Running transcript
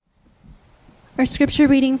Our scripture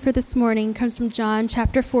reading for this morning comes from John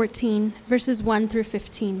chapter 14, verses 1 through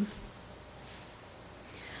 15.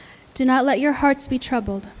 Do not let your hearts be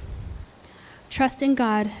troubled. Trust in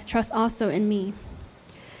God, trust also in me.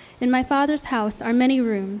 In my Father's house are many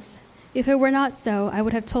rooms. If it were not so, I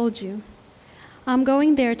would have told you. I'm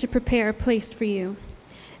going there to prepare a place for you.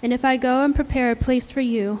 And if I go and prepare a place for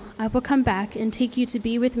you, I will come back and take you to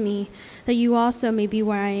be with me, that you also may be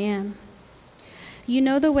where I am. You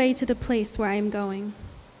know the way to the place where I am going.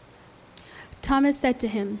 Thomas said to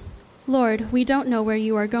him, Lord, we don't know where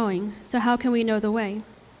you are going, so how can we know the way?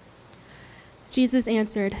 Jesus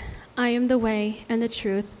answered, I am the way and the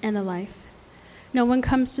truth and the life. No one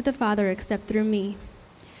comes to the Father except through me.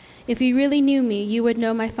 If you really knew me, you would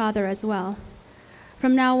know my Father as well.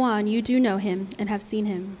 From now on, you do know him and have seen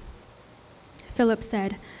him. Philip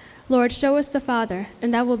said, Lord, show us the Father,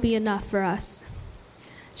 and that will be enough for us.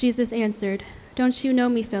 Jesus answered, Don't you know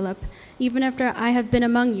me, Philip, even after I have been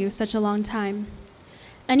among you such a long time?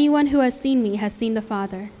 Anyone who has seen me has seen the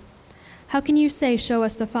Father. How can you say, show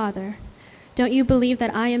us the Father? Don't you believe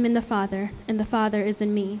that I am in the Father, and the Father is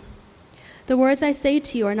in me? The words I say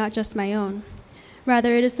to you are not just my own.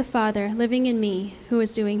 Rather, it is the Father living in me who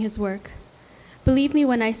is doing his work. Believe me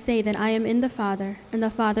when I say that I am in the Father, and the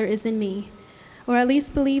Father is in me, or at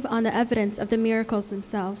least believe on the evidence of the miracles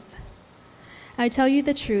themselves. I tell you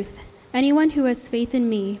the truth. Anyone who has faith in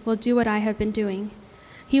me will do what I have been doing.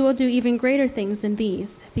 He will do even greater things than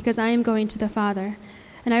these, because I am going to the Father,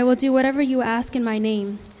 and I will do whatever you ask in my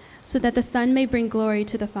name, so that the Son may bring glory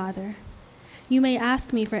to the Father. You may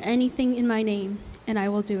ask me for anything in my name, and I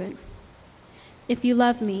will do it. If you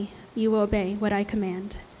love me, you will obey what I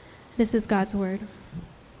command. This is God's word.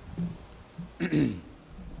 For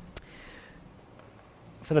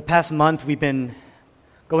the past month, we've been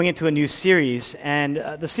going into a new series, and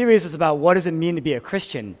the series is about what does it mean to be a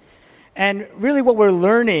Christian. And really what we're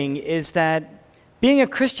learning is that being a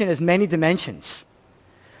Christian has many dimensions.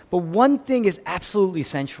 But one thing is absolutely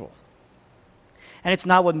central, and it's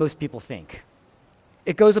not what most people think.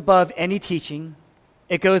 It goes above any teaching.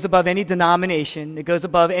 It goes above any denomination. It goes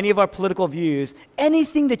above any of our political views.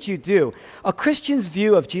 Anything that you do, a Christian's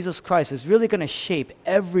view of Jesus Christ is really going to shape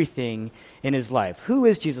everything in his life. Who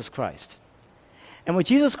is Jesus Christ? And what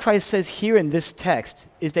Jesus Christ says here in this text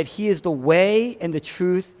is that he is the way and the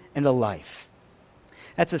truth and the life.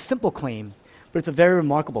 That's a simple claim, but it's a very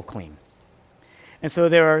remarkable claim. And so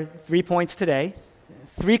there are 3 points today,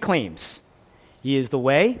 3 claims. He is the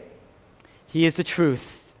way, he is the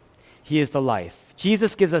truth, he is the life.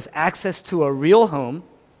 Jesus gives us access to a real home,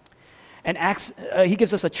 and he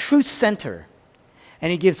gives us a truth center,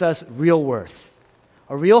 and he gives us real worth.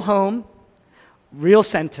 A real home, real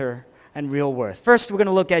center, and real worth. First, we're going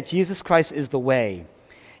to look at Jesus Christ is the way.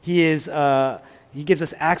 He gives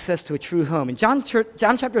us access to a true home. In John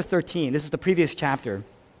chapter 13, this is the previous chapter,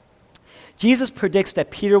 Jesus predicts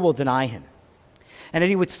that Peter will deny him and that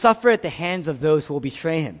he would suffer at the hands of those who will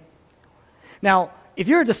betray him. Now, if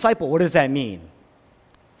you're a disciple, what does that mean?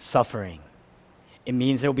 Suffering. It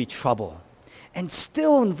means there will be trouble. And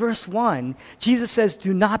still in verse 1, Jesus says,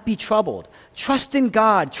 do not be troubled. Trust in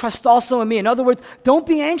God. Trust also in me. In other words, don't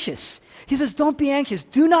be anxious. He says, don't be anxious.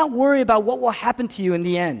 Do not worry about what will happen to you in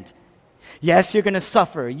the end. Yes, you're going to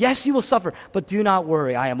suffer. Yes, you will suffer. But do not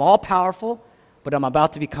worry. I am all powerful, but I'm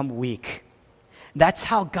about to become weak. That's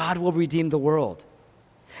how God will redeem the world.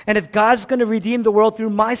 And if God's going to redeem the world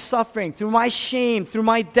through my suffering, through my shame, through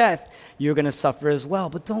my death, you're going to suffer as well.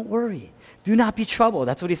 But don't worry. Do not be troubled.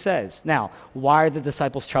 That's what he says. Now, why are the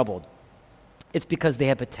disciples troubled? It's because they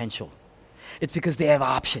have potential. It's because they have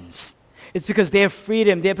options. It's because they have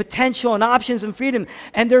freedom. They have potential and options and freedom,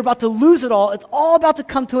 and they're about to lose it all. It's all about to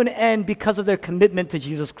come to an end because of their commitment to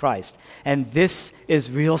Jesus Christ. And this is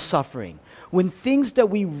real suffering. When things that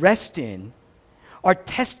we rest in are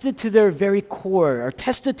tested to their very core, are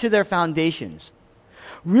tested to their foundations.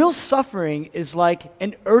 Real suffering is like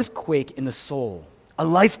an earthquake in the soul, a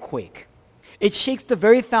lifequake. It shakes the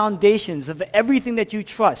very foundations of everything that you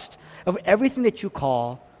trust, of everything that you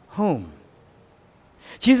call home.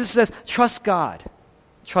 Jesus says, trust God.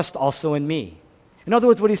 Trust also in me. In other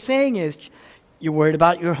words, what he's saying is, you're worried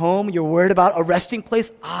about your home, you're worried about a resting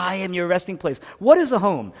place. I am your resting place. What is a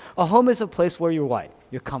home? A home is a place where you're what?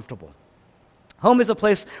 You're comfortable. Home is a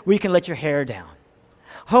place where you can let your hair down.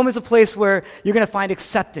 Home is a place where you're going to find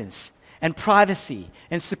acceptance and privacy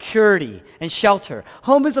and security and shelter.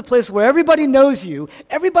 Home is a place where everybody knows you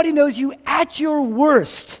at your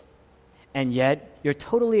worst, and yet you're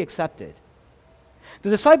totally accepted.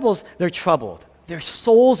 The disciples, they're troubled. Their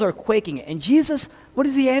souls are quaking. And Jesus, what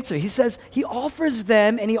does he answer? He says, he offers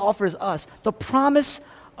them and he offers us the promise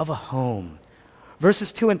of a home,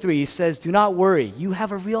 verses 2 and 3, he says, do not worry. You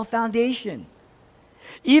have a real foundation.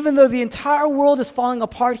 Even though the entire world is falling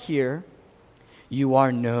apart here, you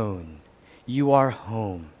are known. You are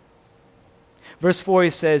home. Verse 4, he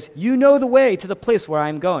says, you know the way to the place where I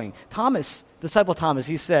am going. Thomas, disciple Thomas,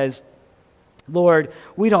 he says, Lord,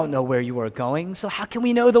 we don't know where you are going, so how can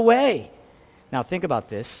we know the way? Now think about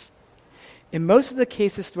this. In most of the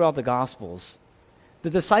cases throughout the Gospels, the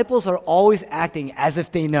disciples are always acting as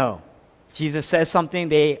if they know. Jesus says something,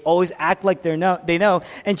 they always act like they know.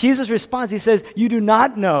 And Jesus responds, he says, you do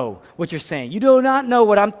not know what you're saying. You do not know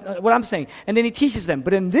what I'm saying. And then he teaches them.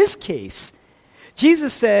 But in this case,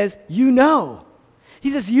 Jesus says, you know.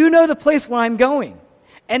 He says, you know the place where I'm going.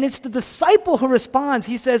 And it's the disciple who responds.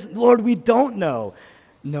 He says, Lord, we don't know.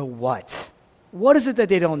 Know what? What is it that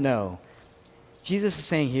they don't know? Jesus is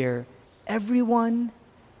saying here, everyone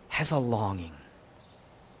has a longing.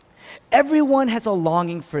 Everyone has a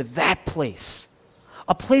longing for that place,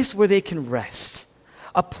 a place where they can rest,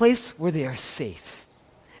 a place where they are safe.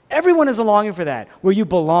 Everyone has a longing for that, where you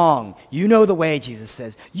belong. You know the way, Jesus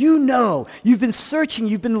says. You know. You've been searching.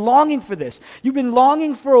 You've been longing for this. You've been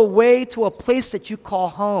longing for a way to a place that you call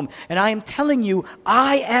home. And I am telling you,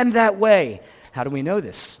 I am that way. How do we know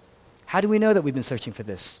this? How do we know that we've been searching for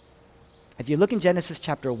this? If you look in Genesis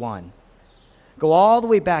chapter 1, go all the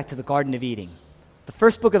way back to the Garden of Eden, the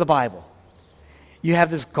first book of the Bible. You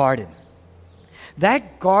have this garden.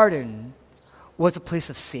 That garden was a place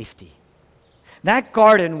of safety. That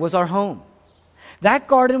garden was our home. That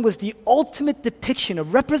garden was the ultimate depiction, a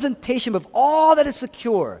representation of all that is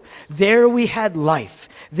secure. There we had life.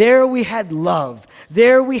 There we had love.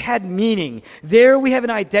 There we had meaning. There we have an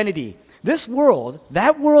identity. This world,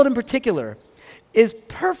 that world in particular, is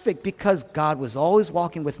perfect because God was always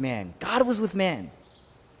walking with man. God was with man.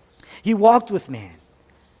 He walked with man.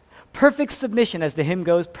 Perfect submission, as the hymn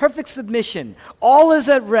goes, perfect submission. All is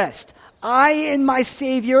at rest. I in my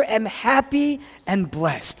Savior am happy and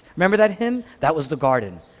blessed. Remember that hymn? That was the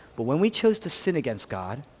garden. But when we chose to sin against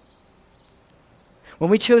God,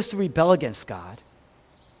 when we chose to rebel against God,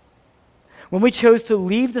 when we chose to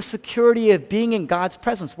leave the security of being in God's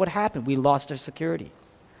presence, what happened? We lost our security.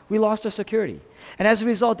 We lost our security. And as a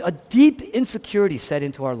result, a deep insecurity set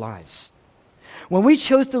into our lives. When we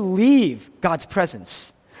chose to leave God's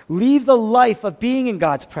presence, leave the life of being in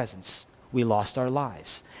God's presence, we lost our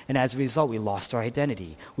lives. And as a result, we lost our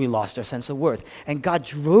identity. We lost our sense of worth. And God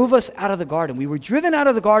drove us out of the garden. We were driven out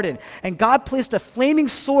of the garden. And God placed a flaming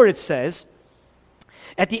sword, it says,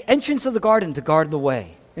 at the entrance of the garden to guard the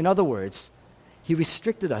way. In other words, He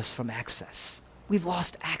restricted us from access. We've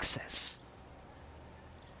lost access.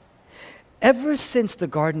 Ever since the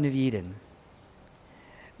Garden of Eden,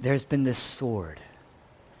 there's been this sword,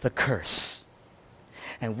 the curse.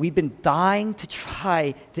 And we've been dying to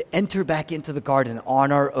try to enter back into the garden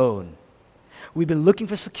on our own. We've been looking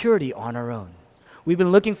for security on our own. We've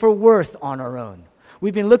been looking for worth on our own.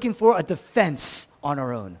 We've been looking for a defense on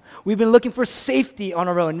our own. We've been looking for safety on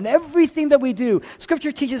our own. And everything that we do,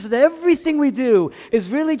 Scripture teaches that everything we do is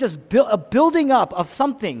really just a building up of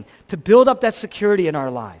something to build up that security in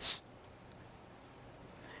our lives.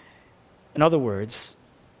 In other words,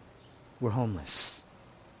 we're homeless.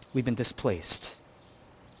 We've been displaced.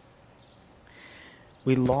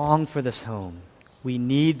 We long for this home. We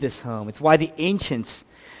need this home. It's why the ancients,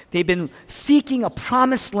 they've been seeking a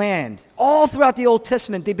promised land. All throughout the Old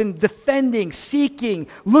Testament, they've been defending, seeking,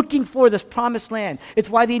 looking for this promised land. It's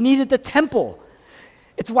why they needed the temple.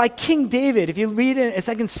 It's why King David, if you read in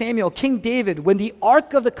 2 Samuel, King David, when the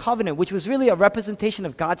Ark of the Covenant, which was really a representation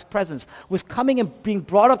of God's presence, was coming and being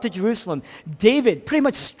brought up to Jerusalem, David, pretty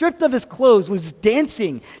much stripped of his clothes, was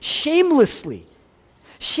dancing shamelessly.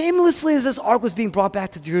 Shamelessly as this ark was being brought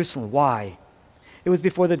back to Jerusalem. Why? It was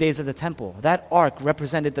before the days of the temple. That ark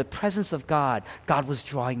represented the presence of God. God was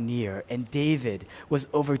drawing near, and David was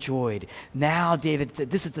overjoyed. Now David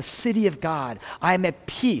said, this is the city of God. I am at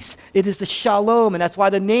peace. It is the shalom, and that's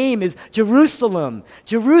why the name is Jerusalem.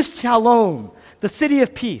 Jerusalem, the city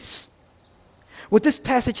of peace. What this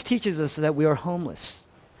passage teaches us is that we are homeless,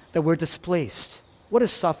 that we're displaced. What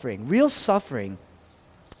is suffering? Real suffering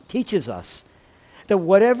teaches us that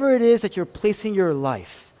whatever it is that you're placing your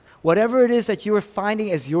life, whatever it is that you are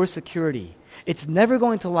finding as your security, it's never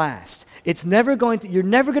going to last. You're never going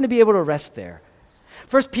to be able to rest there.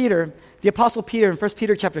 1 Peter, the Apostle Peter in 1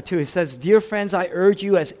 Peter chapter 2, he says, "Dear friends, I urge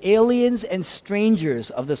you as aliens and strangers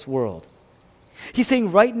of this world." He's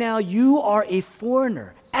saying right now you are a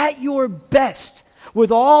foreigner at your best.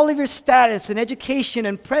 With all of your status and education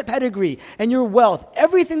and pedigree and your wealth,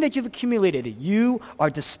 everything that you've accumulated, you are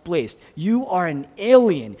displaced. You are an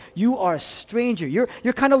alien. You are a stranger. You're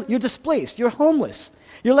displaced. You're homeless.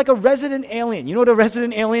 You're like a resident alien. You know what a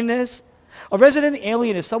resident alien is? A resident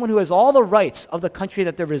alien is someone who has all the rights of the country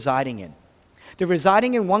that they're residing in. They're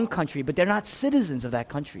residing in one country, but they're not citizens of that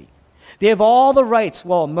country. They have all the rights,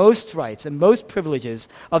 well, most rights and most privileges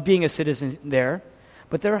of being a citizen there,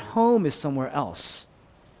 but their home is somewhere else.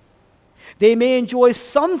 They may enjoy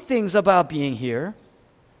some things about being here,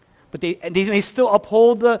 but they may still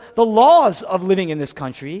uphold the laws of living in this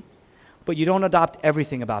country, but you don't adopt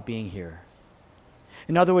everything about being here.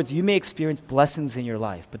 In other words, you may experience blessings in your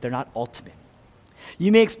life, but they're not ultimate.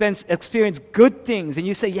 You may experience good things, and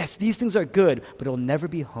you say, yes, these things are good, but it'll never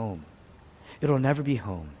be home. It'll never be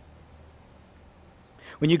home.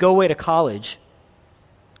 When you go away to college,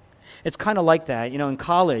 it's kind of like that. You know, in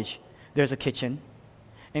college, there's a kitchen.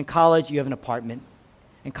 In college, you have an apartment.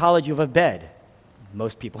 In college, you have a bed.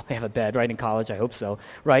 Most people have a bed, right? In college, I hope so,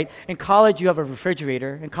 right? In college, you have a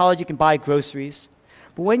refrigerator. In college, you can buy groceries.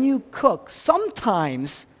 But when you cook,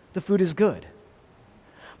 sometimes the food is good.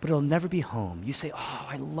 But it'll never be home. You say, oh,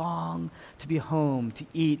 I long to be home to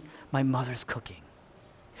eat my mother's cooking.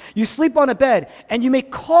 You sleep on a bed, and you may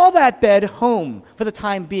call that bed home for the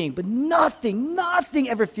time being, but nothing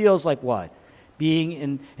ever feels like what? Being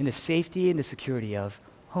in the safety and the security of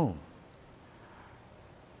home.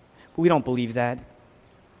 But we don't believe that.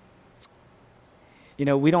 You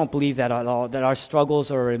know, we don't believe that at all, that our struggles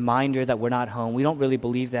are a reminder that we're not home. We don't really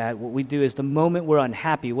believe that. What we do is the moment we're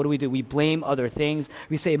unhappy, what do? We blame other things.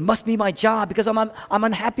 We say, it must be my job because I'm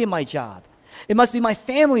unhappy in my job. It must be my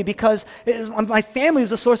family because my family is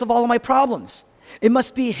the source of all of my problems. It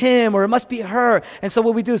must be him or it must be her. And so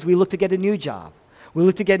what we do is we look to get a new job. We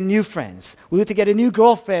look to get new friends. We look to get a new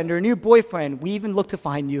girlfriend or a new boyfriend. We even look to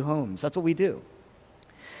find new homes. That's what we do.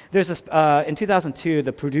 There's this, in 2002,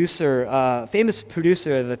 the famous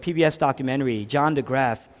producer of the PBS documentary, John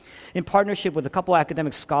DeGraff, in partnership with a couple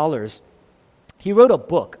academic scholars, he wrote a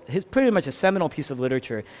book. It's pretty much a seminal piece of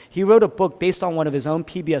literature. He wrote a book based on one of his own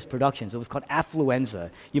PBS productions. It was called Affluenza.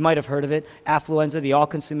 You might have heard of it. Affluenza, the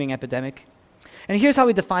all-consuming epidemic. And here's how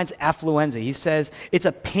he defines affluenza. He says, it's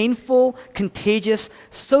a painful, contagious,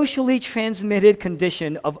 socially transmitted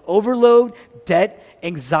condition of overload, debt,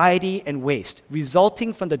 anxiety, and waste,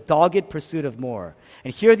 resulting from the dogged pursuit of more.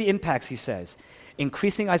 And here are the impacts, he says.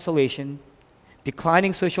 Increasing isolation,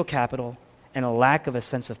 declining social capital, and a lack of a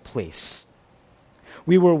sense of place.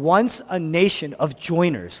 We were once a nation of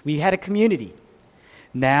joiners. We had a community.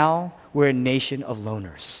 Now we're a nation of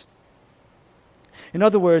loners. In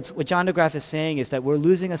other words, what John DeGraff is saying is that we're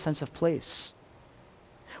losing a sense of place.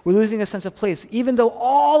 We're losing a sense of place. Even though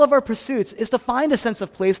all of our pursuits is to find a sense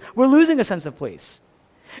of place, we're losing a sense of place.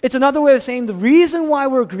 It's another way of saying the reason why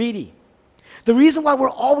we're greedy, the reason why we're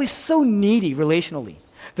always so needy relationally,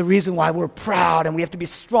 the reason why we're proud and we have to be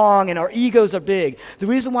strong and our egos are big, the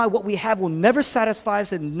reason why what we have will never satisfy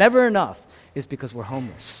us and never enough is because we're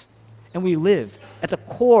homeless. And we live, at the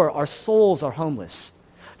core, our souls are homeless.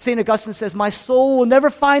 St. Augustine says, my soul will never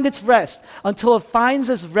find its rest until it finds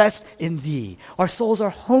its rest in thee. Our souls are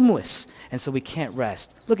homeless, and so we can't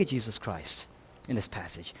rest. Look at Jesus Christ in this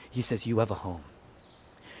passage. He says, you have a home.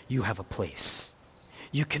 You have a place.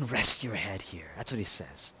 You can rest your head here. That's what he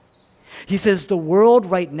says. He says, the world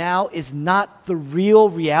right now is not the real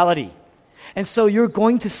reality, and so you're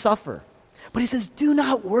going to suffer. But he says, do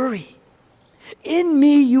not worry. In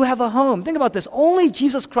me, you have a home. Think about this. Only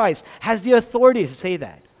Jesus Christ has the authority to say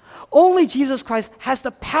that. Only Jesus Christ has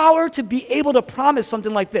the power to be able to promise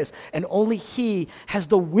something like this. And only he has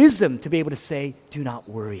the wisdom to be able to say, do not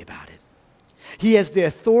worry about it. He has the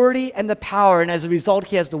authority and the power, and as a result,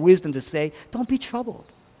 he has the wisdom to say, don't be troubled.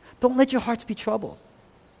 Don't let your hearts be troubled.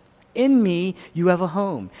 In me, you have a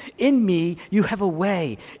home. In me, you have a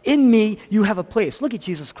way. In me, you have a place. Look at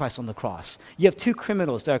Jesus Christ on the cross. You have two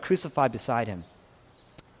criminals that are crucified beside him.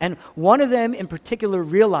 And one of them in particular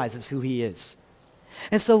realizes who he is.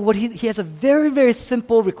 And so he has a very, very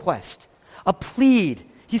simple request, a plead.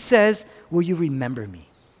 He says, will you remember me?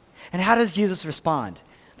 And how does Jesus respond?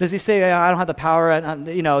 Does he say, I don't have the power,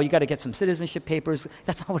 you got to get some citizenship papers?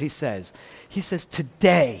 That's not what he says. He says,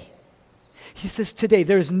 today. He says, today,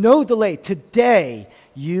 there is no delay. Today,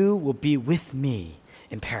 you will be with me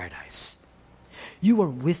in paradise. You are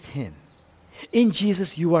with him. In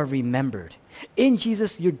Jesus, you are remembered. In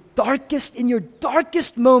Jesus, in your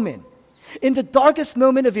darkest moment, in the darkest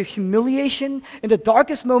moment of your humiliation, in the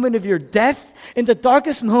darkest moment of your death, in the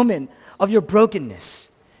darkest moment of your brokenness,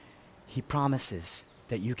 he promises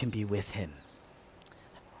that you can be with him.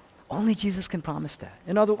 Only Jesus can promise that.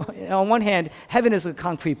 On one hand, heaven is a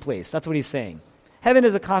concrete place. That's what he's saying. Heaven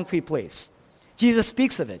is a concrete place. Jesus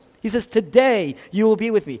speaks of it. He says, today you will be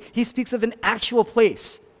with me. He speaks of an actual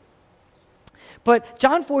place. But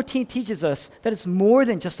John 14 teaches us that it's more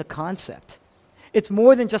than just a concept. It's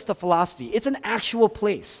more than just a philosophy. It's an actual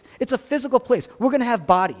place. It's a physical place. We're going to have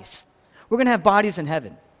bodies. We're going to have bodies in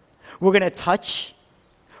heaven. We're going to touch.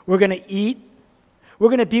 We're going to eat. We're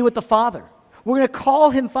going to be with the Father. We're going to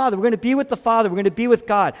call him Father. We're going to be with the Father. We're going to be with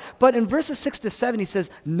God. But in verses 6 to 7, he says,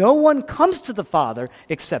 no one comes to the Father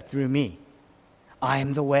except through me. I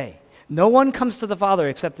am the way. No one comes to the Father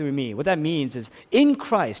except through me. What that means is, in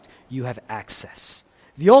Christ, you have access.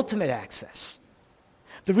 The ultimate access.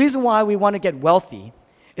 The reason why we want to get wealthy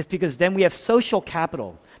is because then we have social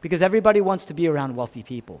capital, because everybody wants to be around wealthy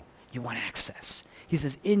people. You want access. He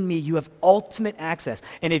says, in me, you have ultimate access.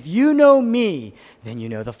 And if you know me, then you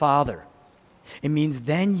know the Father. It means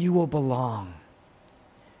then you will belong.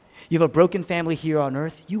 You have a broken family here on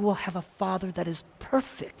earth, you will have a Father that is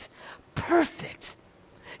perfect. Perfect.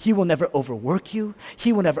 He will never overwork you.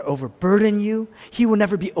 He will never overburden you. He will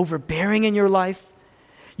never be overbearing in your life.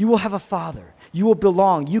 You will have a Father. You will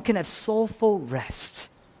belong. You can have soulful rest.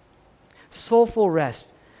 Soulful rest.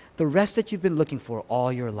 The rest that you've been looking for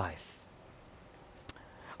all your life.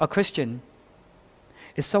 A Christian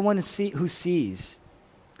is someone who sees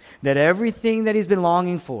that everything that he's been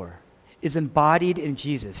longing for is embodied in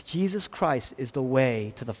Jesus. Jesus Christ is the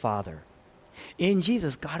way to the Father. In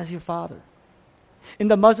Jesus, God is your Father. In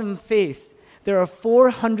the Muslim faith, there are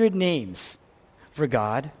 400 names for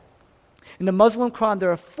God. In the Muslim Quran,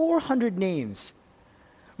 there are 400 names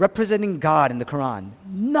representing God in the Quran.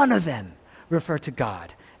 None of them refer to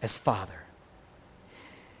God as Father.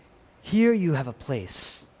 Here you have a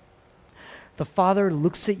place. The Father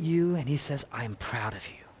looks at you and he says, I am proud of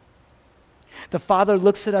you. The Father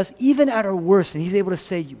looks at us even at our worst and he's able to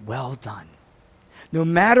say, well done. No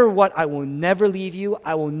matter what, I will never leave you.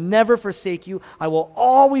 I will never forsake you. I will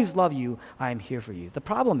always love you. I am here for you. The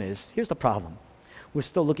problem is, here's the problem. We're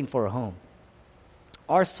still looking for a home.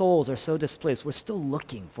 Our souls are so displaced. We're still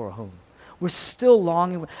looking for a home. We're still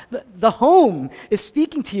longing. The home is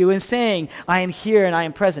speaking to you and saying, I am here and I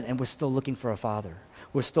am present. And we're still looking for a Father.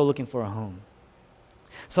 We're still looking for a home.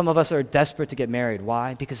 Some of us are desperate to get married.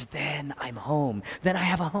 Why? Because then I'm home. Then I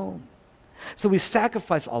have a home. So we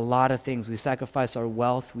sacrifice a lot of things. We sacrifice our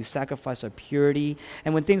wealth. We sacrifice our purity.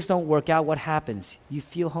 And when things don't work out, what happens? You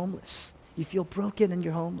feel homeless. You feel broken and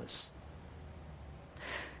you're homeless.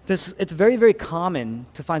 It's very, very common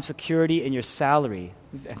to find security in your salary.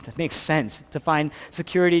 That makes sense. To find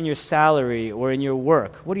security in your salary or in your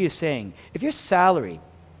work. What are you saying? If your salary,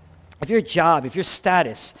 if your job, if your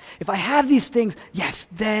status, if I have these things, yes,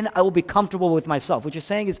 then I will be comfortable with myself. What you're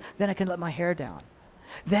saying is, then I can let my hair down.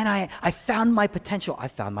 Then I found my potential. I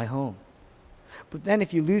found my home. But then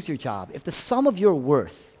if you lose your job, if the sum of your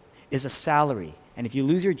worth is a salary, and if you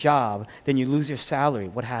lose your job, then you lose your salary,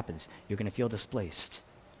 what happens? You're going to feel displaced.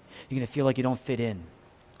 You're going to feel like you don't fit in.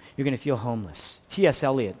 You're going to feel homeless. T.S.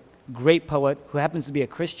 Eliot, great poet who happens to be a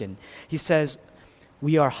Christian, he says,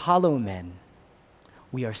 we are hollow men.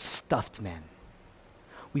 We are stuffed men.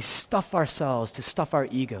 We stuff ourselves to stuff our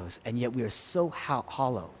egos, and yet we are so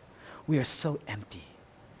hollow. We are so empty.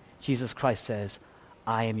 Jesus Christ says,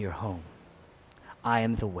 I am your home. I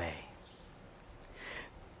am the way.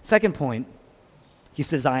 Second point, he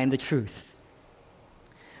says, I am the truth.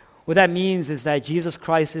 What that means is that Jesus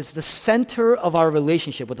Christ is the center of our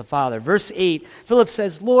relationship with the Father. Verse 8, Philip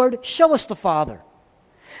says, Lord, show us the Father.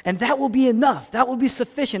 And that will be enough. That will be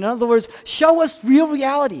sufficient. In other words, show us real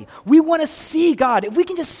reality. We want to see God. If we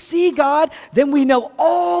can just see God, then we know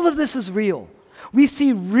all of this is real. We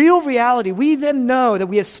see real reality. We then know that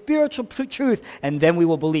we have spiritual truth, and then we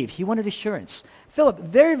will believe. He wanted assurance. Philip,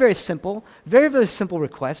 very, very simple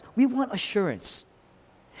request. We want assurance.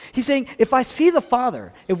 He's saying, if I see the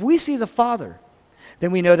Father, if we see the Father,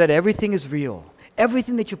 then we know that everything is real.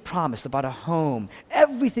 Everything that you promised about a home,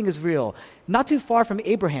 everything is real. Not too far from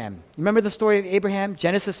Abraham. Remember the story of Abraham,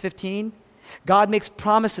 Genesis 15? God makes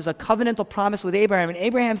promises, a covenantal promise with Abraham, and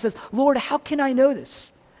Abraham says, Lord, how can I know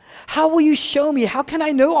this? How will you show me? How can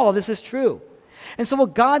I know all this is true? And so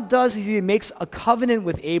what God does is he makes a covenant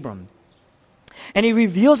with Abram. And he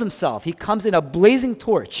reveals himself. He comes in a blazing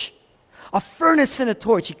torch, a furnace and a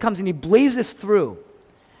torch. He comes and he blazes through.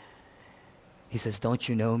 He says, don't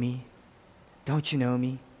you know me? Don't you know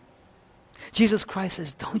me? Jesus Christ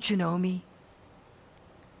says, don't you know me?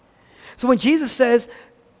 So when Jesus says,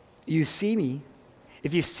 you see me,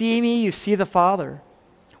 if you see me, you see the Father.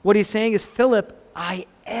 What he's saying is, Philip, I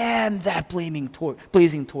am that blazing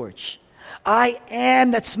torch. I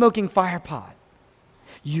am that smoking fire pot.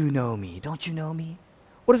 You know me. Don't you know me?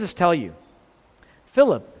 What does this tell you?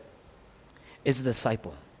 Philip is a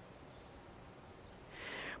disciple.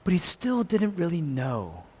 But he still didn't really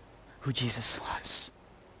know who Jesus was.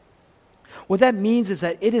 What that means is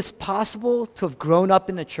that it is possible to have grown up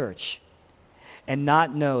in the church and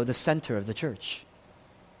not know the center of the church.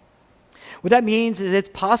 What that means is it's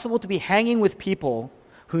possible to be hanging with people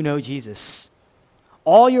who know Jesus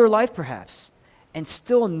all your life perhaps, and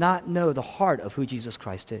still not know the heart of who Jesus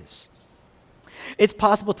Christ is. It's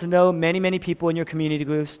possible to know many, many people in your community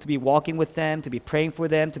groups, to be walking with them, to be praying for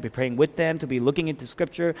them, to be praying with them, to be looking into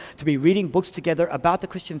Scripture, to be reading books together about the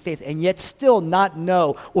Christian faith, and yet still not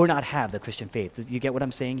know or not have the Christian faith. You get what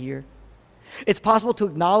I'm saying here? It's possible to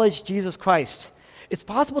acknowledge Jesus Christ. It's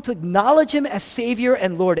possible to acknowledge Him as Savior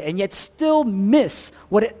and Lord, and yet still miss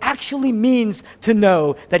what it actually means to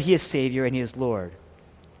know that He is Savior and He is Lord.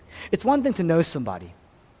 It's one thing to know somebody.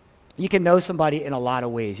 You can know somebody in a lot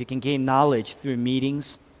of ways. You can gain knowledge through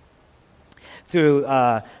meetings, through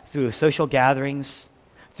social gatherings,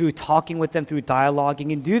 through talking with them, through dialogue. You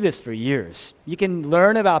can do this for years. You can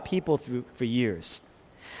learn about people for years.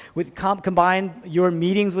 Combine your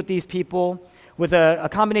meetings with these people with a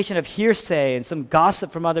combination of hearsay and some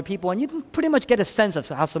gossip from other people, and you can pretty much get a sense of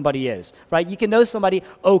how somebody is, right? You can know somebody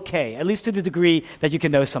okay, at least to the degree that you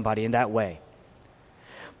can know somebody in that way.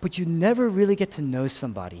 But you never really get to know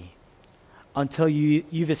somebody until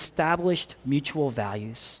you've established mutual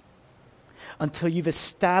values, until you've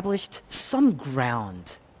established some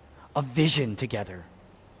ground of vision together,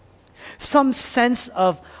 some sense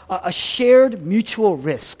of a shared mutual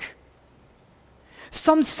risk,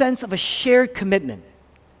 some sense of a shared commitment.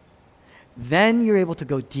 Then you're able to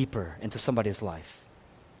go deeper into somebody's life.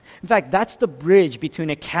 In fact, that's the bridge between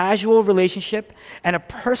a casual relationship and a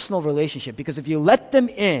personal relationship, because if you let them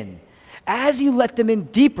in, as you let them in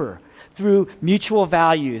deeper through mutual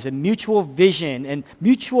values and mutual vision and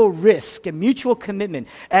mutual risk and mutual commitment,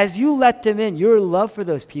 as you let them in, your love for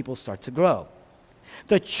those people starts to grow.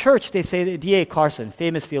 The church, they say, D.A. Carson,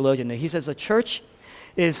 famous theologian, he says the church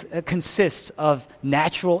consists of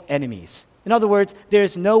natural enemies. In other words,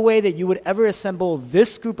 there's no way that you would ever assemble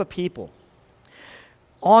this group of people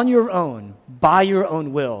on your own, by your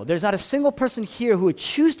own will. There's not a single person here who would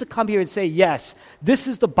choose to come here and say, yes, this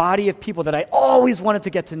is the body of people that I always wanted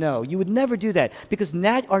to get to know. You would never do that, because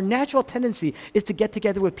our natural tendency is to get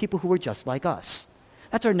together with people who are just like us.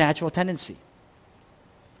 That's our natural tendency.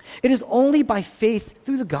 It is only by faith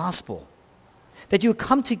through the gospel that you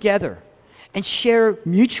come together and share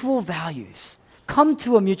mutual values, come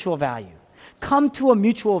to a mutual value, come to a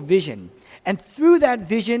mutual vision. And through that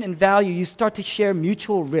vision and value, you start to share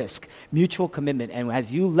mutual risk, mutual commitment. And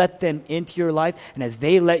as you let them into your life, and as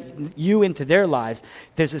they let you into their lives,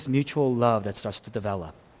 there's this mutual love that starts to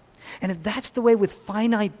develop. And if that's the way with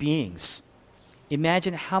finite beings,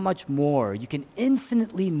 imagine how much more you can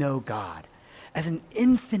infinitely know God as an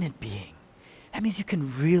infinite being. That means you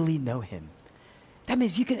can really know Him. That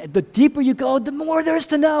means the deeper you go, the more there is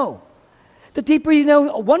to know. The deeper you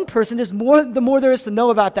know one person, the more there is to know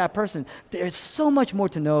about that person. There's so much more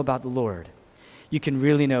to know about the Lord. You can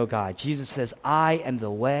really know God. Jesus says, I am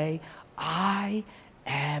the way, I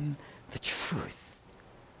am the truth.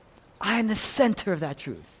 I am the center of that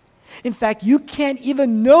truth. In fact, you can't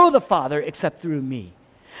even know the Father except through me.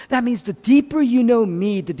 That means the deeper you know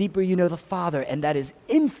me, the deeper you know the Father, and that is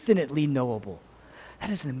infinitely knowable. That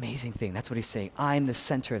is an amazing thing. That's what he's saying. I am the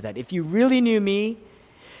center of that. If you really knew me,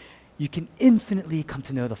 you can infinitely come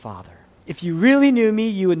to know the Father. If you really knew me,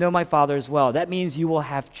 you would know my Father as well. That means you will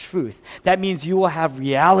have truth. That means you will have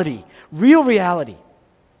reality, real reality.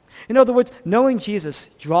 In other words, knowing Jesus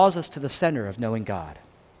draws us to the center of knowing God.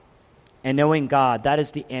 And knowing God, that is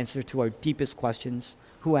the answer to our deepest questions.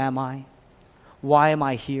 Who am I? Why am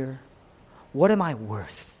I here? What am I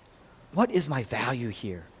worth? What is my value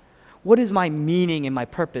here? What is my meaning and my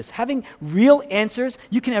purpose? Having real answers,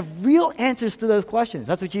 you can have real answers to those questions.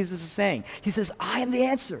 That's what Jesus is saying. He says, I am the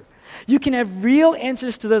answer. You can have real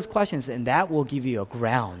answers to those questions, and that will give you a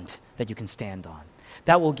ground that you can stand on.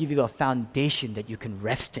 That will give you a foundation that you can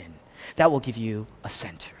rest in. That will give you a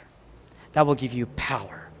center. That will give you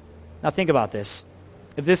power. Now think about this.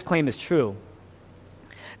 If this claim is true,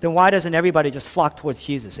 then why doesn't everybody just flock towards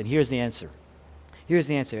Jesus? And here's the answer. Here's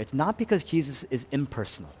the answer. It's not because Jesus is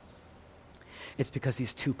impersonal. It's because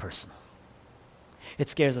He's too personal. It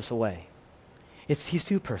scares us away. He's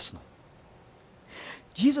too personal.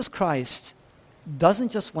 Jesus Christ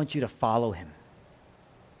doesn't just want you to follow Him.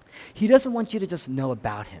 He doesn't want you to just know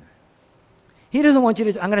about Him. He doesn't want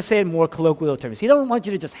you to, I'm going to say it in more colloquial terms, He doesn't want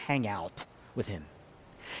you to just hang out with Him.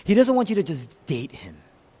 He doesn't want you to just date him.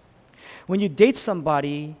 When you date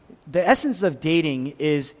somebody, the essence of dating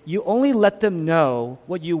is you only let them know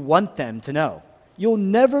what you want them to know. You'll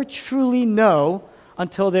never truly know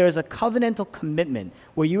until there is a covenantal commitment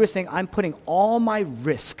where you are saying, I'm putting all my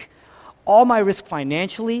risk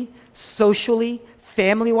financially, socially,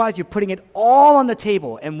 family-wise, you're putting it all on the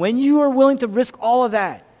table. And when you are willing to risk all of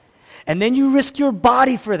that, and then you risk your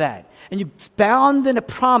body for that, and you're bound in a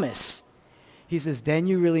promise, he says, then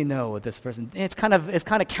you really know what this person, it's kind of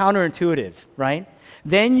counterintuitive, right?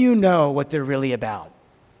 Then you know what they're really about.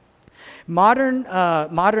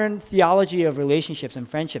 Modern theology of relationships and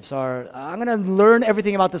friendships are, I'm going to learn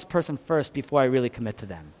everything about this person first before I really commit to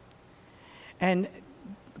them. And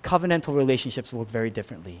covenantal relationships work very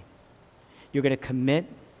differently. You're going to commit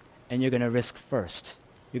and you're going to risk first.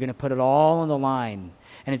 You're going to put it all on the line.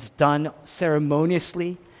 And it's done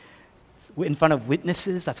ceremoniously in front of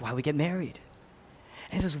witnesses. That's why we get married.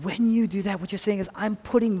 And he says, when you do that, what you're saying is, I'm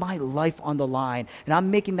putting my life on the line, and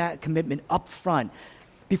I'm making that commitment up front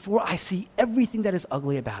before I see everything that is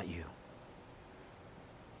ugly about you.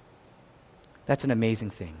 That's an amazing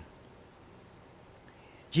thing.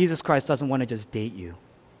 Jesus Christ doesn't want to just date you.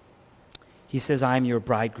 He says, I am your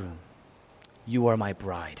bridegroom. You are my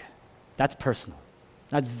bride. That's personal.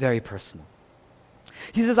 That's very personal.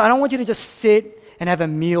 He says, I don't want you to just sit and have a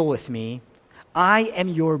meal with me. I am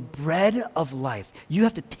your bread of life. You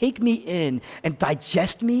have to take me in and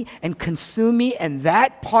digest me and consume me, and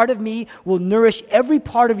that part of me will nourish every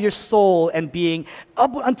part of your soul and being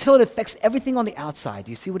up until it affects everything on the outside.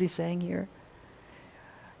 Do you see what he's saying here?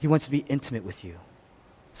 He wants to be intimate with you.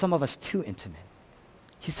 Some of us too intimate.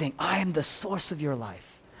 He's saying, I am the source of your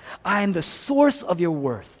life. I am the source of your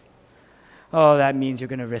worth. Oh, that means you're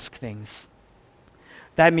going to risk things.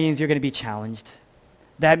 That means you're going to be challenged.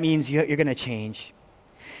 That means you're going to change.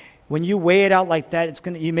 When you weigh it out like that,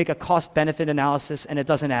 you make a cost-benefit analysis and it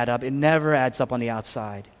doesn't add up. It never adds up on the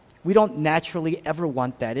outside. We don't naturally ever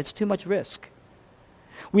want that. It's too much risk.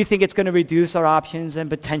 We think it's going to reduce our options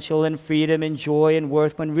and potential and freedom and joy and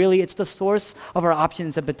worth, when really it's the source of our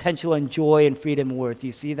options and potential and joy and freedom and worth. Do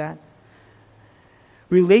you see that?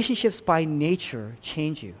 Relationships by nature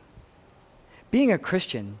change you. Being a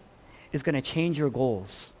Christian is going to change your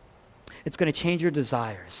goals. It's going to change your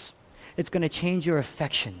desires. It's going to change your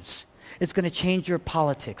affections. It's going to change your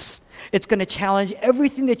politics. It's going to challenge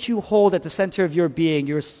everything that you hold at the center of your being,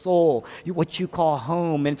 your soul, what you call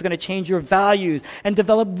home. And it's going to change your values and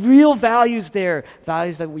develop real values there,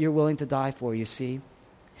 values that you're willing to die for, you see.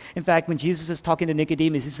 In fact, when Jesus is talking to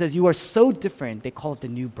Nicodemus, he says, you are so different. They call it the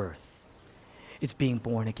new birth. It's being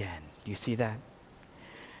born again. Do you see that?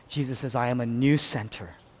 Jesus says, I am a new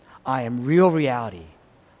center. I am real reality.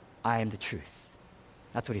 I am the truth.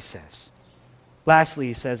 That's what he says. Lastly,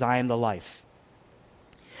 he says, I am the life.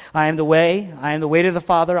 I am the way. I am the way to the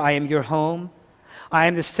Father. I am your home. I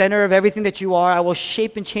am the center of everything that you are. I will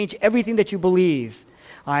shape and change everything that you believe.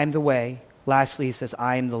 I am the way. Lastly, he says,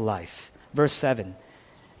 I am the life. Verse 7,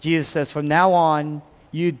 Jesus says, from now on,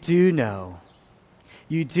 you do know.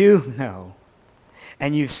 You do know.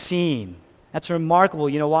 And you've seen. That's remarkable.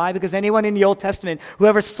 You know why? Because anyone in the Old Testament who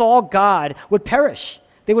ever saw God would perish.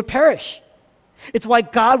 They would perish. It's why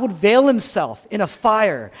God would veil himself in a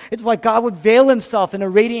fire. It's why God would veil himself in a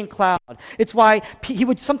radiant cloud. It's why he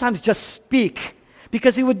would sometimes just speak.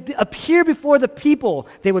 Because he would appear before the people,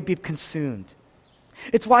 they would be consumed.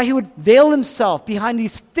 It's why he would veil himself behind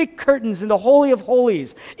these thick curtains in the Holy of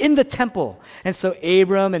Holies, in the temple. And so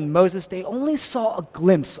Abram and Moses, they only saw a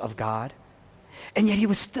glimpse of God. And yet he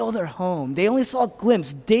was still their home. They only saw a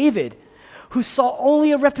glimpse. David, who saw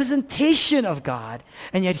only a representation of God,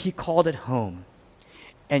 and yet he called it home.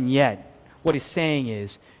 And yet, what he's saying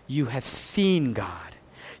is, you have seen God.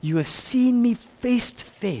 You have seen me face to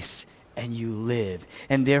face, and you live.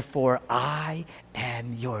 And therefore, I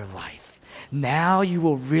am your life. Now you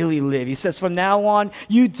will really live. He says, from now on,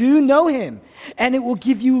 you do know him, and it will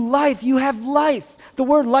give you life. You have life. The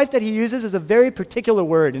word life that he uses is a very particular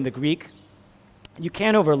word in the Greek. You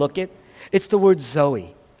can't overlook it. It's the word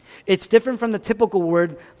Zoe. It's different from the typical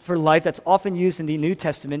word for life that's often used in the New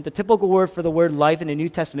Testament. The typical word for the word life in the New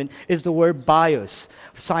Testament is the word bios.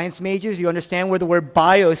 Science majors, you understand where the word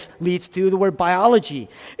bios leads to, the word biology.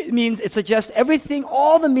 It suggests everything,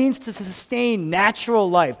 all the means to sustain natural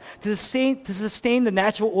life, to sustain the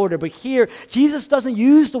natural order. But here, Jesus doesn't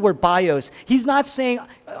use the word bios. He's not saying,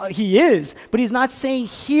 he is, but he's not saying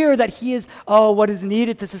here that he is, what is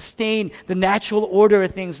needed to sustain the natural order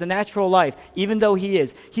of things, the natural life, even though he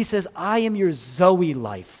is. He says, I am your Zoe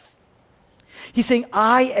life. He's saying,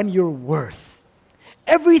 I am your worth.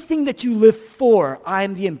 Everything that you live for, I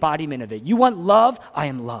am the embodiment of it. You want love? I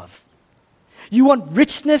am love. You want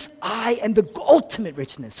richness? I am the ultimate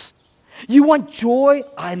richness. You want joy?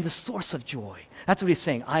 I am the source of joy. That's what he's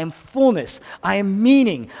saying. I am fullness. I am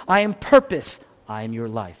meaning. I am purpose. I am your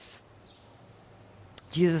life.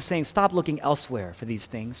 Jesus is saying, stop looking elsewhere for these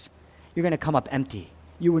things. You're going to come up empty.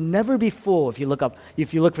 You will never be full if you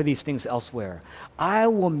look for these things elsewhere. I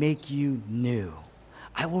will make you new.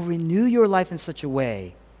 I will renew your life in such a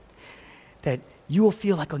way that you will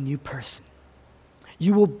feel like a new person.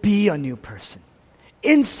 You will be a new person,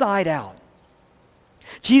 inside out.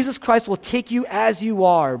 Jesus Christ will take you as you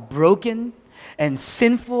are, broken and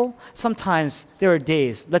sinful. Sometimes there are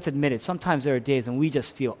days, let's admit it, sometimes there are days when we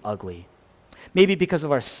just feel ugly. Maybe because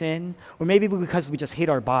of our sin, or maybe because we just hate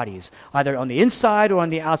our bodies. Either on the inside or on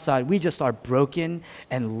the outside, we just are broken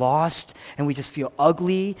and lost, and we just feel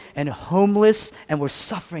ugly and homeless, and we're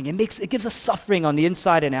suffering. It gives us suffering on the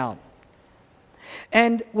inside and out.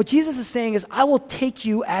 And what Jesus is saying is, I will take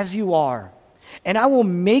you as you are, and I will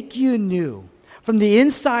make you new from the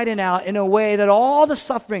inside and out in a way that all the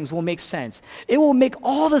sufferings will make sense. It will make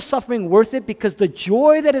all the suffering worth it because the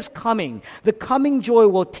joy that is coming, the coming joy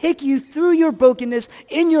will take you through your brokenness,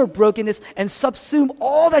 in your brokenness, and subsume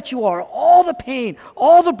all that you are, all the pain,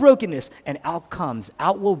 all the brokenness, and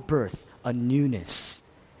out will birth a newness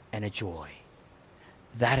and a joy.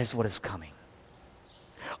 That is what is coming.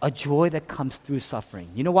 A joy that comes through suffering.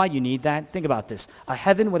 You know why you need that? Think about this. A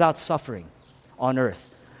heaven without suffering on earth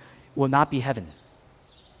will not be heaven.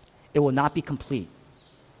 It will not be complete.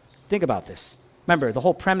 Think about this. Remember, the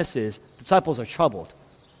whole premise is disciples are troubled.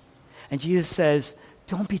 And Jesus says,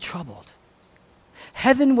 don't be troubled.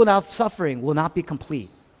 Heaven without suffering will not be complete.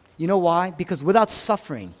 You know why? Because without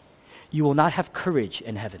suffering, you will not have courage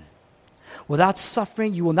in heaven. Without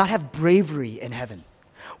suffering, you will not have bravery in heaven.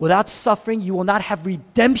 Without suffering, you will not have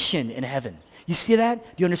redemption in heaven. You see that?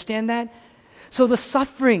 Do you understand that? So the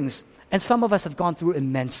sufferings, and some of us have gone through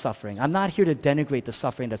immense suffering. I'm not here to denigrate the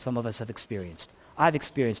suffering that some of us have experienced. I've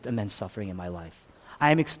experienced immense suffering in my life.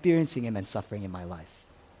 I am experiencing immense suffering in my life.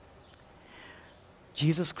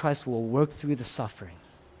 Jesus Christ will work through the suffering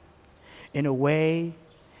in a way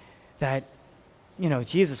that,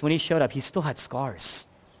 Jesus, when he showed up, he still had scars.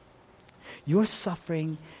 Your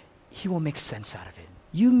suffering, he will make sense out of it.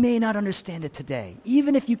 You may not understand it today.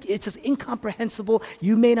 Even if it's just incomprehensible,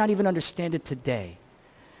 you may not even understand it today.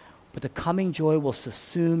 But the coming joy will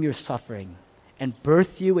subsume your suffering and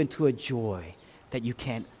birth you into a joy that you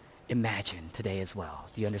can't imagine today as well.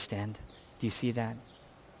 Do you understand? Do you see that?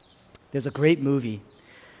 There's a great movie,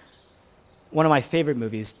 one of my favorite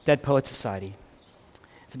movies, Dead Poets Society.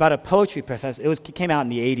 It's about a poetry professor. It came out in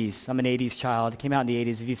the 80s. I'm an 80s child. It came out in the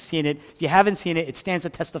 80s. If you've seen it, if you haven't seen it, it stands the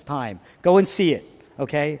test of time. Go and see it,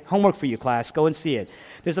 okay? Homework for you, class. Go and see it.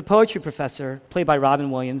 There's a poetry professor, played by Robin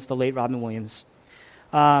Williams, the late Robin Williams.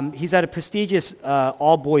 He's at a prestigious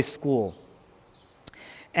all-boys school.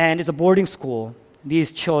 And it's a boarding school.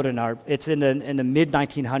 These children it's in the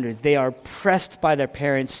mid-1900s. They are pressed by their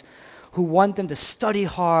parents who want them to study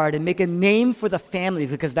hard and make a name for the family,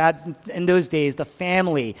 because that, in those days, the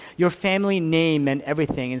family, your family name meant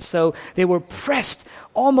everything. And so they were pressed,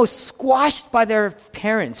 almost squashed by their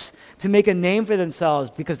parents to make a name for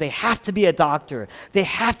themselves because they have to be a doctor, they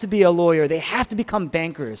have to be a lawyer, they have to become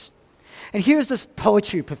bankers. And here's this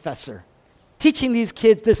poetry professor teaching these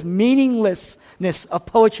kids this meaninglessness of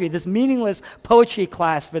poetry, this meaningless poetry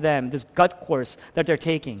class for them, this gut course that they're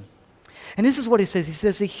taking. And this is what he says. He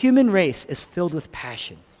says the human race is filled with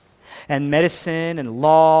passion. And medicine and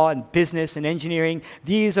law and business and engineering,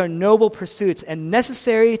 these are noble pursuits and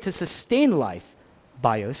necessary to sustain life,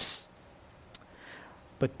 bios.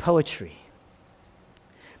 But poetry,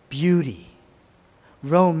 beauty,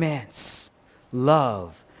 romance,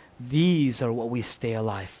 love, these are what we stay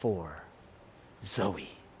alive for. Zoe.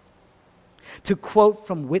 To quote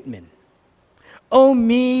from Whitman, "Oh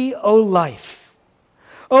me, oh life,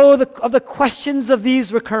 oh of the questions of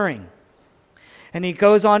these recurring." And he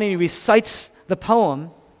goes on and he recites the poem.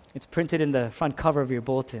 It's printed in the front cover of your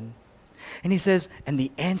bulletin. And he says, and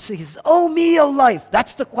the answer, he says, "Oh me, oh life."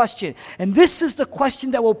 That's the question. And this is the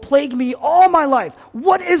question that will plague me all my life.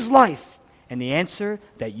 What is life? And the answer,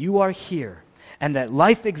 that you are here and that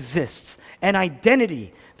life exists, an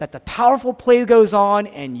identity, that the powerful play goes on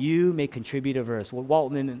and you may contribute a verse.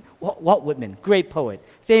 Walt Whitman, great poet,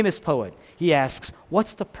 famous poet, he asks,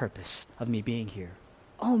 what's the purpose of me being here?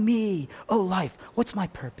 Oh me, oh life, what's my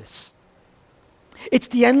purpose? It's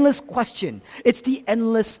the endless question. It's the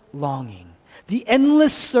endless longing, the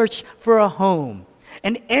endless search for a home,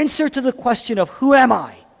 an answer to the question of who am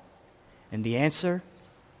I? And the answer,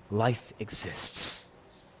 life exists.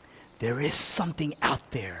 there is something out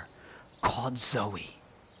there called Zoe.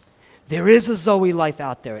 There is a Zoe life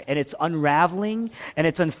out there, and it's unraveling, and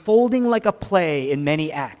it's unfolding like a play in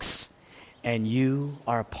many acts, and you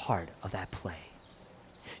are a part of that play.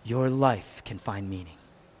 Your life can find meaning.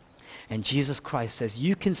 And Jesus Christ says,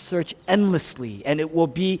 you can search endlessly, and it will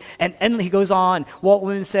be, and he goes on, Walt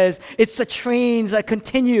Whitman says, it's the trains that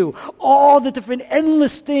continue, all the different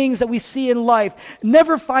endless things that we see in life,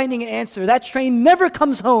 never finding an answer. That train never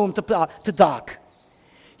comes home to dock.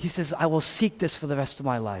 He says, I will seek this for the rest of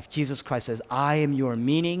my life. Jesus Christ says, I am your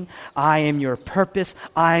meaning. I am your purpose.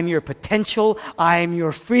 I am your potential. I am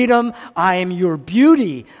your freedom. I am your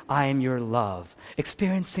beauty. I am your love.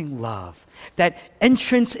 Experiencing love. That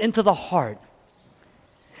entrance into the heart.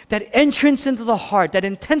 That entrance into the heart that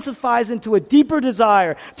intensifies into a deeper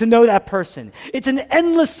desire to know that person. It's an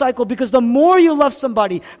endless cycle because the more you love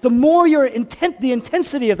somebody, the more the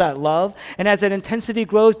intensity of that love. And as that intensity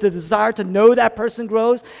grows, the desire to know that person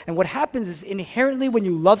grows. And what happens is inherently when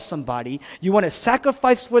you love somebody, you want to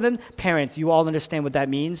sacrifice for them. Parents, you all understand what that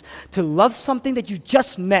means. To love something that you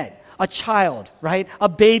just met. A child, right? A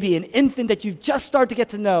baby, an infant that you've just started to get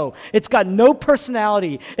to know. It's got no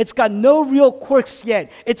personality. It's got no real quirks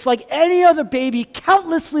yet. It's like any other baby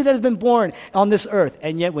countlessly that has been born on this earth.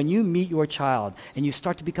 And yet when you meet your child and you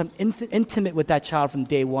start to become intimate with that child from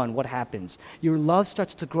day one, what happens? Your love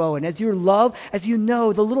starts to grow. And as you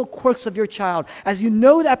know the little quirks of your child, as you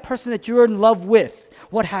know that person that you're in love with,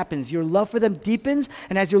 what happens? Your love for them deepens,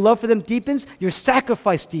 and as your love for them deepens, your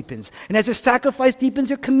sacrifice deepens. And as your sacrifice deepens,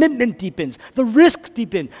 your commitment deepens, the risk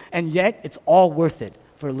deepens, and yet it's all worth it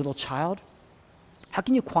for a little child. How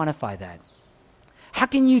can you quantify that? How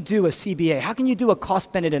can you do a CBA? How can you do a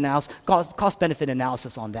cost-benefit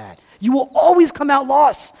analysis on that? You will always come out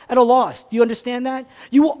at a loss. Do you understand that?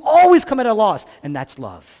 You will always come at a loss, and that's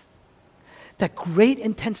love. That great,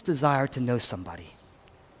 intense desire to know somebody.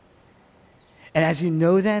 And as you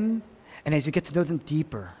know them, and as you get to know them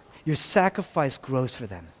deeper, your sacrifice grows for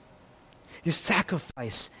them. Your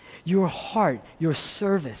sacrifice, your heart, your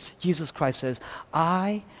service. Jesus Christ says,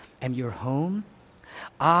 I am your home.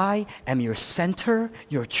 I am your center,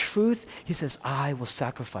 your truth. He says, I will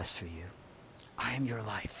sacrifice for you. I am your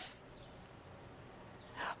life.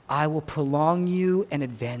 I will prolong you and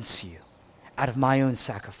advance you out of my own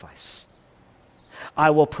sacrifice.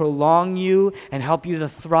 I will prolong you and help you to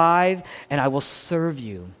thrive, and I will serve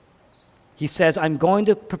you. He says, I'm going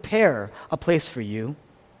to prepare a place for you.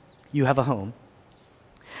 You have a home.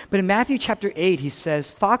 But in Matthew chapter 8, he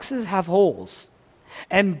says, foxes have holes,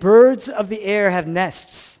 and birds of the air have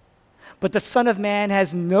nests, but the Son of Man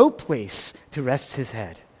has no place to rest his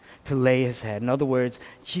head, to lay his head. In other words,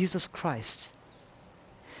 Jesus Christ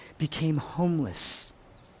became homeless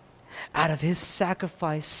out of his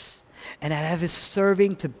sacrifice and out of his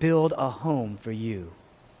serving to build a home for you.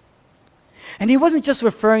 And he wasn't just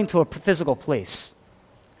referring to a physical place.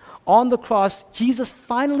 On the cross, Jesus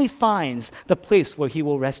finally finds the place where he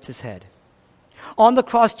will rest his head. On the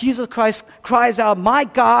cross, Jesus Christ cries out, my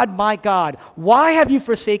God, why have you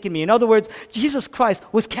forsaken me? In other words, Jesus Christ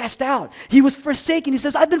was cast out. He was forsaken. He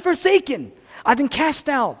says, I've been forsaken. I've been cast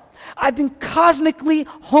out. I've been cosmically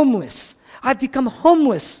homeless. I've become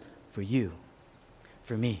homeless for you,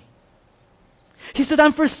 for me. He said,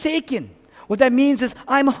 I'm forsaken. What that means is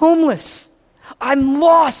I'm homeless. I'm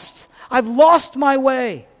lost. I've lost my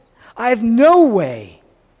way. I have no way.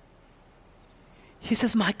 He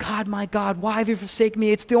says, my God, why have you forsaken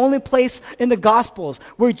me? It's the only place in the Gospels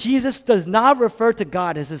where Jesus does not refer to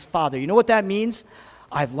God as his Father. You know what that means?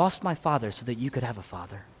 I've lost my father so that you could have a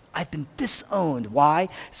father. I've been disowned. Why?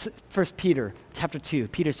 1 Peter chapter 2,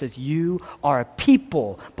 Peter says, you are a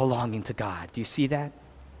people belonging to God. Do you see that?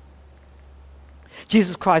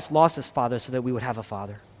 Jesus Christ lost his father so that we would have a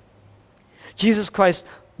father. Jesus Christ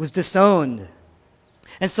was disowned,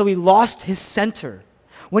 and so he lost his center.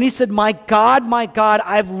 When he said, my God,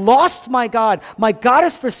 I've lost my God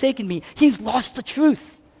has forsaken me, he's lost the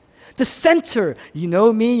truth. The center, you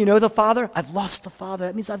know me, you know the Father, I've lost the Father.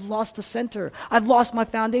 That means I've lost the center. I've lost my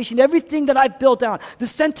foundation. Everything that I've built down, the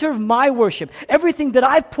center of my worship, everything that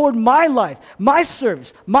I've poured my life, my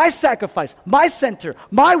service, my sacrifice, my center,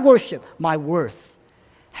 my worship, my worth,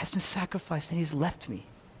 has been sacrificed, and he's left me.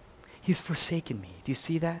 He's forsaken me. Do you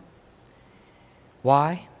see that?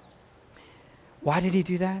 Why? Why did he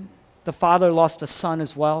do that? The Father lost a Son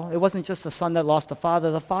as well. It wasn't just the Son that lost the Father.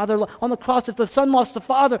 The Father, on the cross, if the Son lost the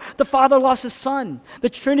Father lost his Son. The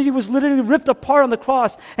Trinity was literally ripped apart on the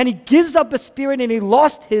cross, and he gives up his spirit, and he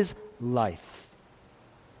lost his life.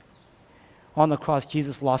 On the cross,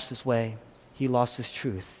 Jesus lost his way. He lost his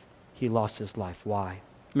truth. He lost his life. Why?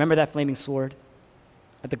 Remember that flaming sword?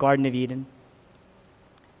 at the Garden of Eden?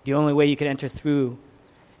 The only way you can enter through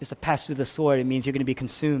is to pass through the sword. It means you're going to be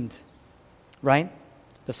consumed, right?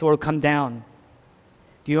 The sword will come down.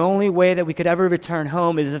 The only way that we could ever return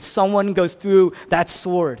home is if someone goes through that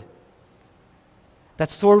sword.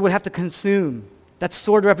 That sword would have to consume. That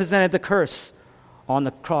sword represented the curse on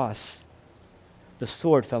the cross. The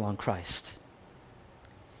sword fell on Christ.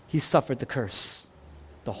 He suffered the curse.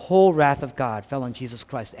 The whole wrath of God fell on Jesus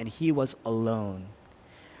Christ, and he was alone.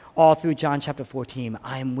 All through John chapter 14,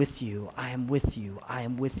 I am with you, I am with you, I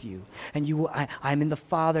am with you. And I am in the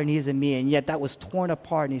Father and he is in me. And yet that was torn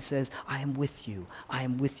apart and he says, I am with you, I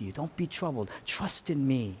am with you. Don't be troubled. Trust in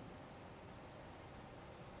me.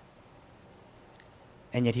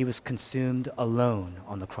 And yet he was consumed alone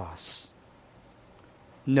on the cross.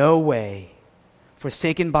 No way,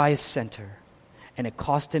 forsaken by his center. And it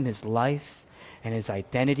cost him his life and his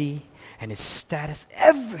identity and his status,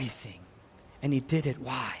 everything. And he did it.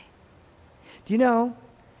 Why? Do you know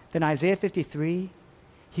that in Isaiah 53,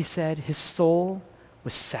 he said his soul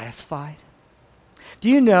was satisfied? Do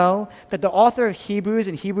you know that the author of Hebrews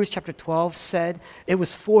in Hebrews chapter 12 said it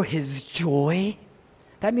was for his joy?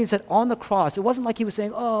 That means that on the cross, it wasn't like he was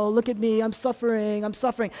saying, oh, look at me, I'm suffering, I'm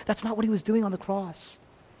suffering. That's not what he was doing on the cross.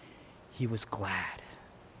 He was glad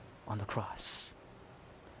on the cross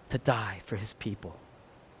to die for his people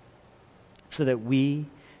so that we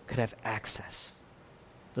could have access.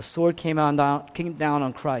 The sword came down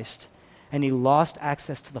on Christ, and he lost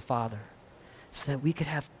access to the Father so that we could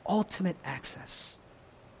have ultimate access.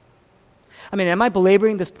 I mean, am I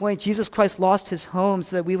belaboring this point? Jesus Christ lost his home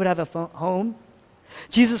so that we would have a home.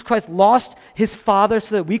 Jesus Christ lost his Father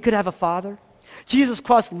so that we could have a Father. Jesus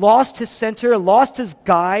Christ lost his center, lost his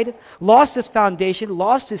guide, lost his foundation,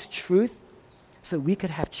 lost his truth so that we could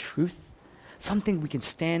have truth. Something we can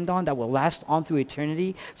stand on that will last on through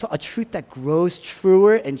eternity. So a truth that grows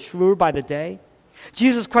truer and truer by the day.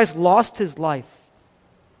 Jesus Christ lost his life,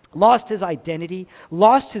 lost his identity,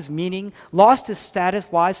 lost his meaning, lost his status.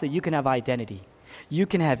 Why? So you can have identity. You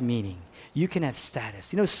can have meaning. You can have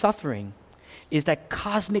status. You know, suffering is that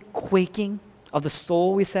cosmic quaking of the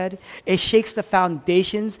soul, we said. It shakes the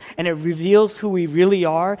foundations and it reveals who we really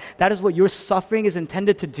are. That is what your suffering is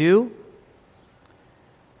intended to do.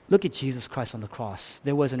 Look at Jesus Christ on the cross.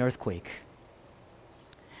 There was an earthquake.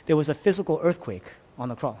 There was a physical earthquake on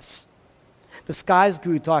the cross. The skies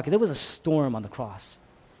grew dark. There was a storm on the cross.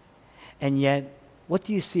 And yet, what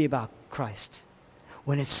do you see about Christ?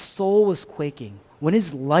 When his soul was quaking, when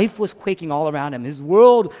his life was quaking all around him, his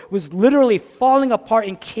world was literally falling apart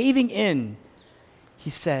and caving in, he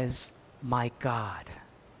says, my God,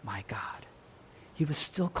 my God. He was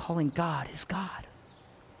still calling God his God.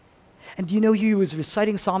 And do you know he was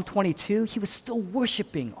reciting Psalm 22? He was still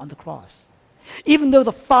worshiping on the cross. Even though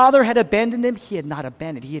the Father had abandoned him, he had not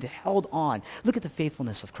abandoned. He had held on. Look at the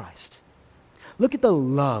faithfulness of Christ. Look at the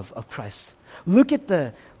love of Christ. Look at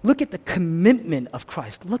the commitment of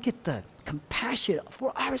Christ. Look at the compassion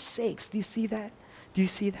for our sakes. Do you see that? Do you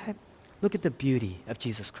see that? Look at the beauty of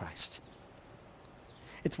Jesus Christ.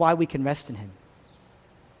 It's why we can rest in him.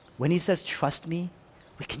 When he says, trust me,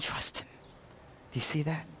 we can trust him. Do you see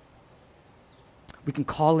that? We can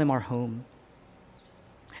call him our home.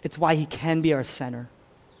 It's why he can be our center.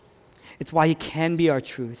 It's why he can be our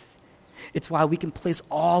truth. It's why we can place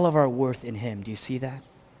all of our worth in him. Do you see that?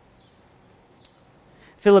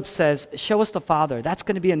 Philip says, show us the Father. That's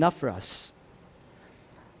going to be enough for us.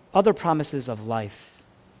 Other promises of life,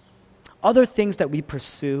 other things that we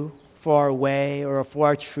pursue for our way or for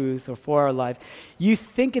our truth or for our life, you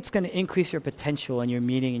think it's going to increase your potential and your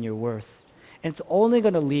meaning and your worth. And it's only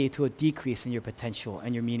going to lead to a decrease in your potential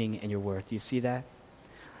and your meaning and your worth. Do you see that?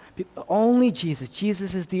 Only Jesus.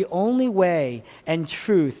 Jesus is the only way and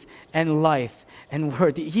truth and life and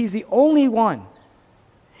worth. He's the only one,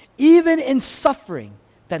 even in suffering,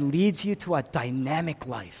 that leads you to a dynamic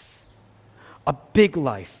life, a big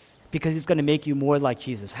life, because he's going to make you more like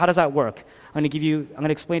Jesus. How does that work? I'm going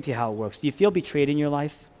to explain to you how it works. Do you feel betrayed in your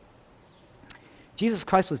life? Jesus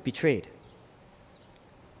Christ was betrayed.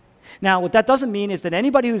 Now, what that doesn't mean is that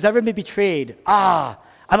anybody who's ever been betrayed, I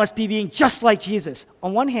must be being just like Jesus.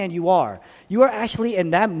 On one hand, you are. You are actually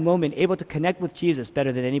in that moment able to connect with Jesus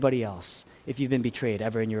better than anybody else if you've been betrayed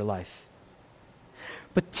ever in your life.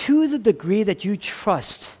 But to the degree that you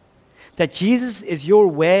trust that Jesus is your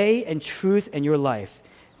way and truth and your life,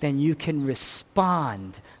 then you can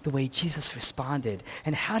respond the way Jesus responded.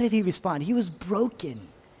 And how did he respond? He was broken,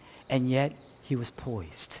 and yet he was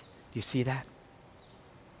poised. Do you see that?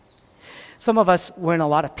 Some of us were in a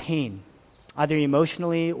lot of pain, either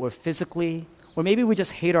emotionally or physically, or maybe we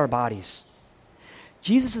just hate our bodies.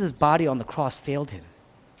 Jesus' body on the cross failed him.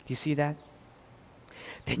 Do you see that?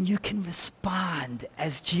 Then you can respond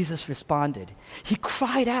as Jesus responded. He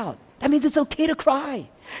cried out. That means it's okay to cry.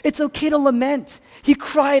 It's okay to lament. He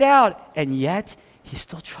cried out, and yet he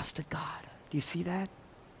still trusted God. Do you see that?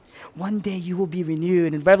 One day you will be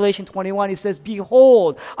renewed. In Revelation 21, he says,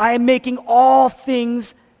 behold, I am making all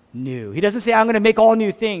things new. He doesn't say, I'm going to make all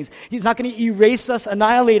new things. He's not going to erase us,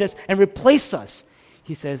 annihilate us, and replace us.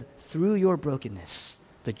 He says, through your brokenness,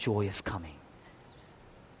 the joy is coming.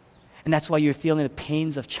 And that's why you're feeling the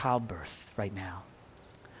pains of childbirth right now.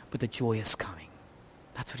 But the joy is coming.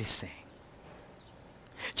 That's what he's saying.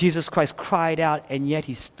 Jesus Christ cried out, and yet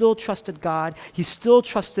he still trusted God. He still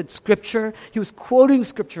trusted Scripture. He was quoting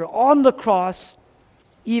Scripture on the cross,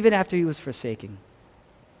 even after he was forsaken.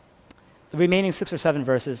 The remaining 6 or 7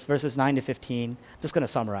 verses, verses 9 to 15, I'm just going to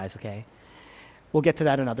summarize, okay? We'll get to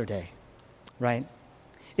that another day, right?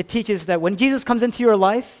 It teaches that when Jesus comes into your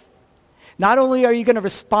life, not only are you going to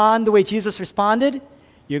respond the way Jesus responded,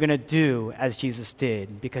 you're going to do as Jesus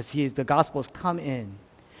did, because the gospel has come in.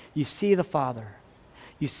 You see the Father.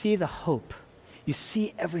 You see the hope. You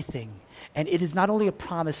see everything. And it is not only a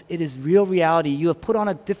promise, it is real reality. You have put on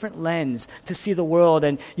a different lens to see the world,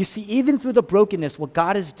 and you see even through the brokenness what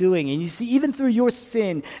God is doing, and you see even through your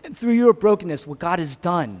sin and through your brokenness what God has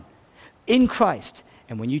done in Christ.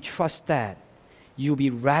 And when you trust that, you'll be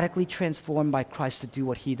radically transformed by Christ to do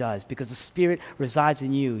what he does, because the Spirit resides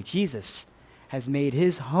in you. Jesus has made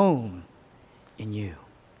his home in you.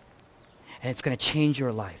 And it's going to change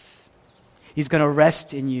your life. He's going to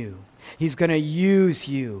rest in you. He's going to use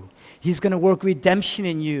you. He's going to work redemption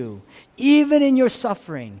in you, even in your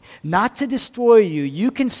suffering, not to destroy you.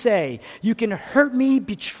 You can say, you can hurt me,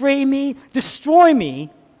 betray me, destroy me.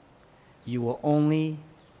 You will only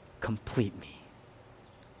complete me.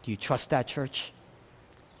 Do you trust that, church?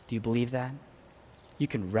 Do you believe that? You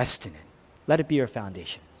can rest in it. Let it be your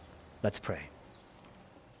foundation. Let's pray.